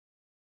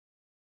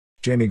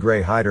Jamie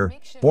Gray Hyder,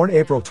 born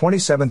April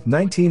 27,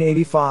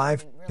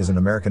 1985, is an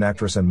American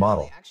actress and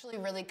model.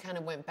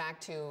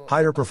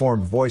 Hyder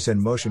performed voice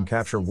and motion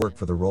capture work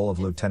for the role of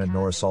Lieutenant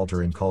Nora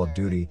Salter in Call of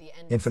Duty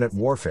Infinite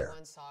Warfare.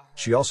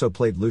 She also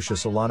played Lucia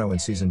Solano in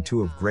Season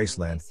 2 of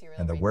Graceland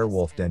and the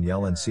werewolf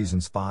Danielle in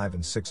Seasons 5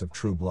 and 6 of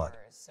True Blood.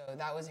 So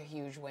that was a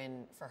huge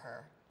win for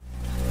her.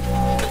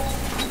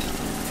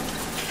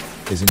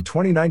 It is in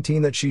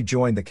 2019 that she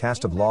joined the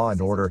cast of Law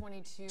 & Order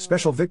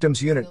Special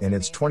Victims Unit in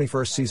its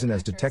 21st season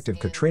as Detective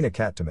Katriona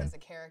Tamin,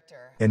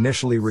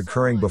 initially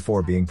recurring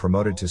before being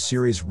promoted to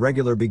series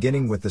regular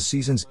beginning with the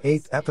season's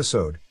 8th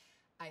episode.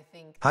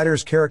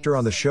 Hyder's character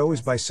on the show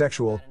is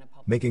bisexual,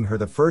 making her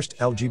the first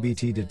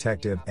LGBT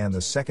detective and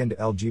the second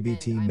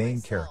LGBT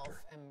main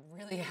character. I'm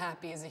really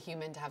happy as a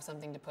human to have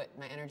something to put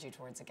my energy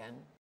towards again.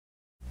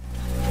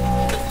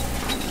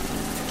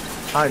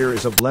 Hyder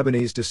is of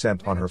Lebanese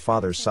descent on her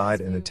father's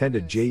side and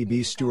attended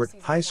Stuart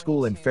High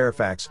School in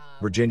Fairfax,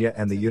 Virginia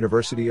and the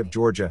University of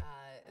Georgia.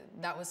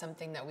 That was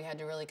something that we had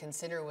to really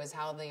consider, was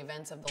how the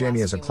events of the Jamie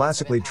is a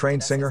classically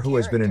trained singer who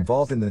has been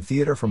involved in the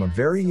theater from a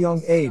very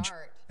young age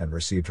and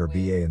received her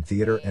BA in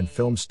Theater and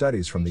Film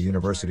Studies from the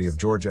University of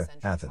Georgia,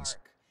 Athens.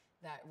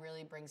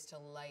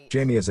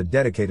 Jamie is a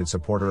dedicated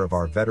supporter of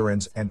our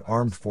veterans and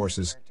armed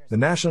forces, the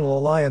National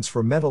Alliance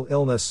for Mental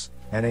Illness,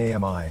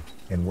 NAMI,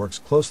 and works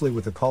closely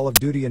with the Call of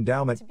Duty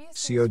Endowment,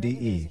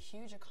 CODE,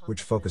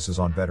 which focuses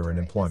on veteran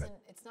employment.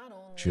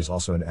 She is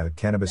also an avid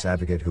cannabis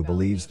advocate who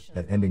believes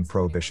that ending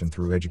prohibition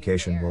through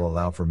education will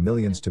allow for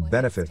millions to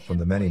benefit from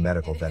the many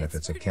medical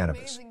benefits of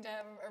cannabis.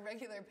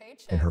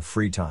 In her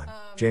free time,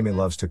 Jamie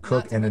loves to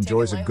cook and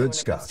enjoys a good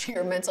scotch.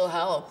 Your mental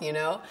health, you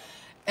know?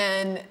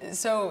 And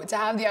so to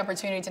have the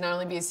opportunity to not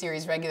only be a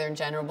series regular in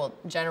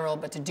general,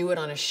 but to do it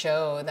on a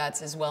show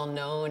that's as well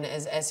known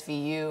as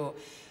SVU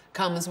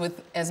comes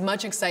with as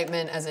much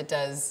excitement as it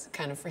does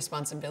kind of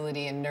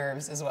responsibility and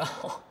nerves as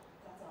well.